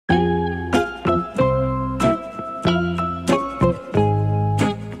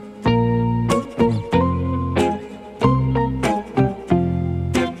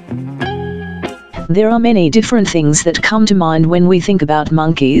There are many different things that come to mind when we think about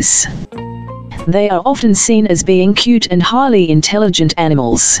monkeys. They are often seen as being cute and highly intelligent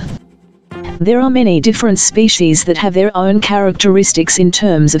animals. There are many different species that have their own characteristics in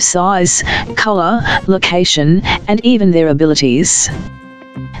terms of size, color, location, and even their abilities.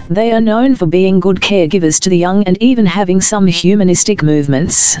 They are known for being good caregivers to the young and even having some humanistic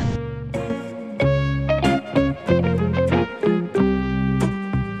movements.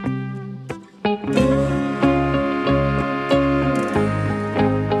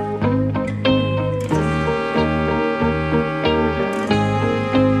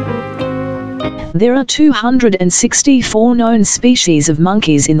 There are 264 known species of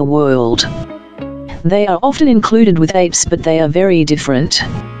monkeys in the world. They are often included with apes, but they are very different.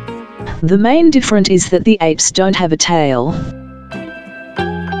 The main difference is that the apes don't have a tail.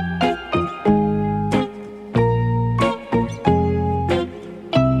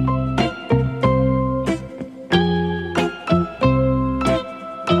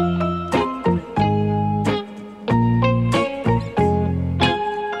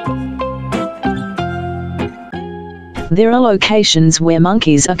 There are locations where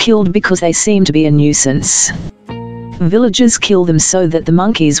monkeys are killed because they seem to be a nuisance. Villagers kill them so that the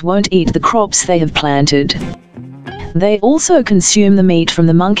monkeys won't eat the crops they have planted. They also consume the meat from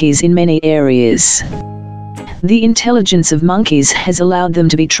the monkeys in many areas. The intelligence of monkeys has allowed them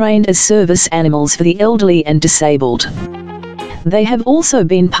to be trained as service animals for the elderly and disabled. They have also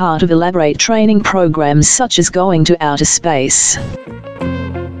been part of elaborate training programs such as going to outer space.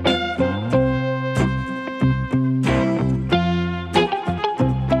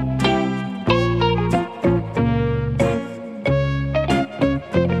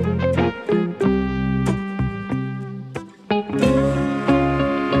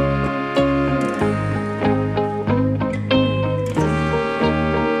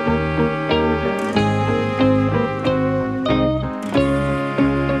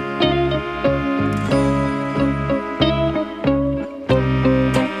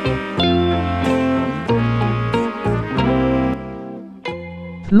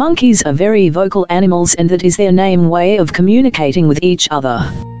 Monkeys are very vocal animals, and that is their main way of communicating with each other.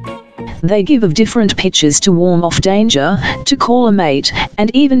 They give of different pitches to warn off danger, to call a mate, and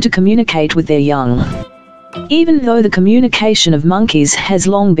even to communicate with their young. Even though the communication of monkeys has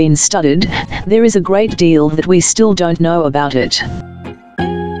long been studied, there is a great deal that we still don't know about it.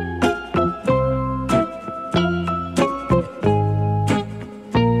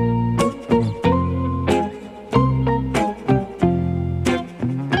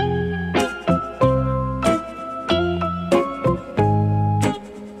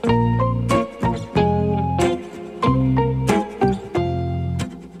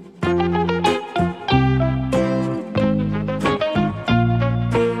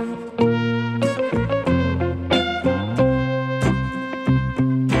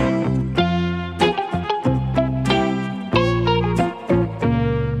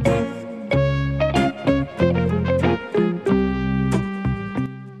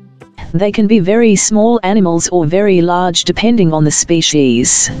 They can be very small animals or very large depending on the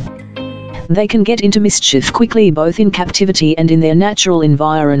species. They can get into mischief quickly both in captivity and in their natural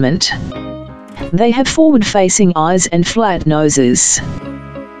environment. They have forward-facing eyes and flat noses.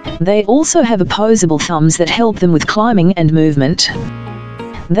 They also have opposable thumbs that help them with climbing and movement.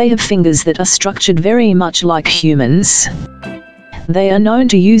 They have fingers that are structured very much like humans. They are known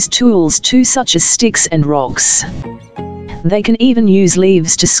to use tools too, such as sticks and rocks. They can even use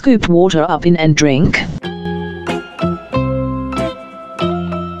leaves to scoop water up in and drink.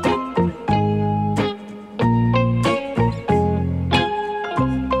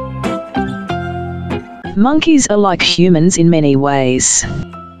 Monkeys are like humans in many ways.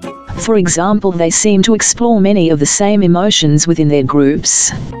 For example, they seem to explore many of the same emotions within their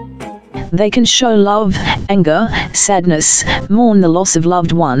groups. They can show love, anger, sadness, mourn the loss of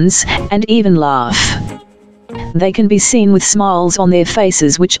loved ones, and even laugh. They can be seen with smiles on their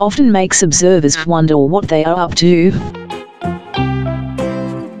faces, which often makes observers wonder what they are up to.